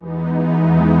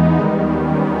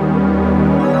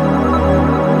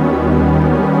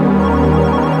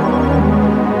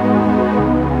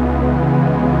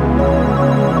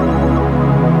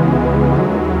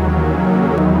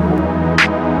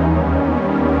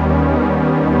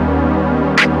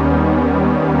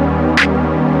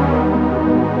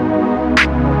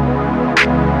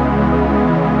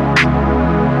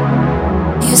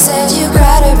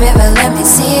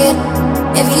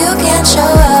If you can't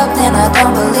show up, then I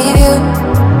don't believe you.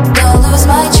 Don't lose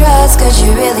my trust, cause you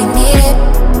really need it.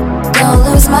 Don't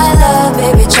lose my love,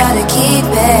 baby, try to keep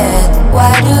it.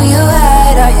 Why do you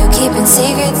hide? Are you keeping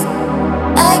secrets?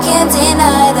 I can't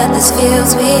deny that this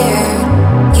feels weird.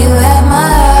 You have my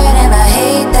heart and I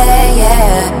hate that,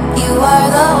 yeah. You are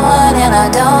the one and I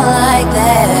don't like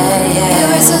that, yeah. You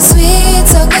were so sweet,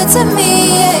 so good to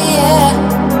me, yeah, yeah.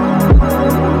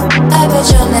 I bet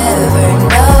you'll never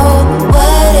know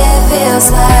what it feels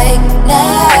like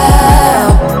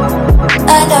now.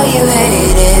 I know you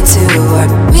hate it too, or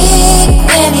me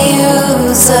and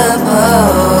you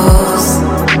supposed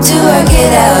to work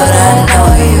it out. I know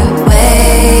you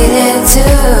waited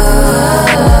too.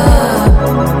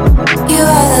 You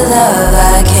are the love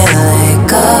I can't let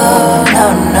go, no,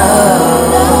 no.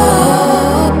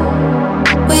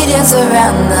 We dance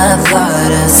around the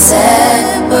thought of separation.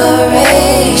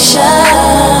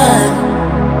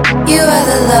 You are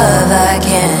the love I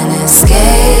can't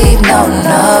escape, no,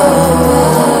 no.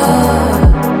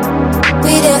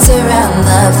 We dance around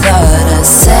the thought of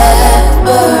separation.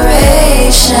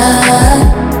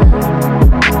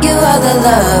 You are the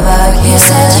love I can't. You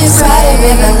said you cried a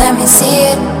river, let me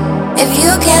see it. If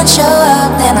you can't show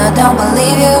up, then I don't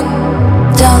believe you.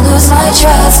 Don't lose my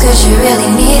trust, cause you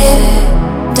really need it.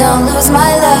 Don't lose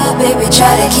my love, baby,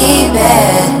 try to keep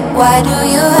it. Why do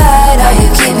you hide? Are you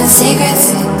keeping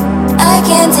secrets? I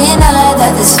can't deny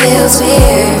that this feels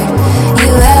weird.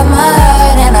 You have my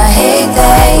heart and I hate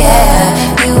that, yeah.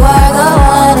 You are the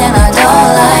one and I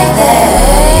don't like that,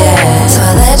 yeah. So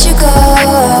I let you go.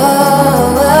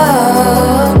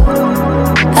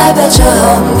 I bet you'll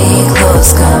hold me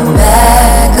close, come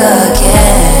back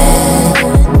again.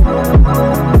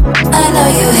 I know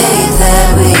you hate that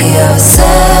we are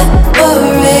separated.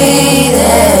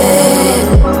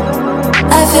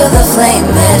 I feel the flame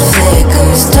that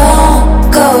flickers,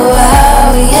 don't go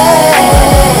out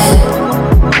yet.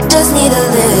 Just need a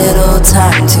little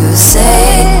time to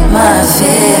say my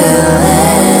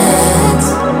feelings.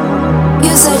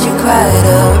 You said you cried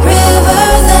a river,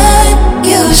 then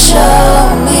you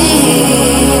showed me.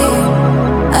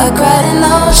 I cried an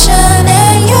ocean.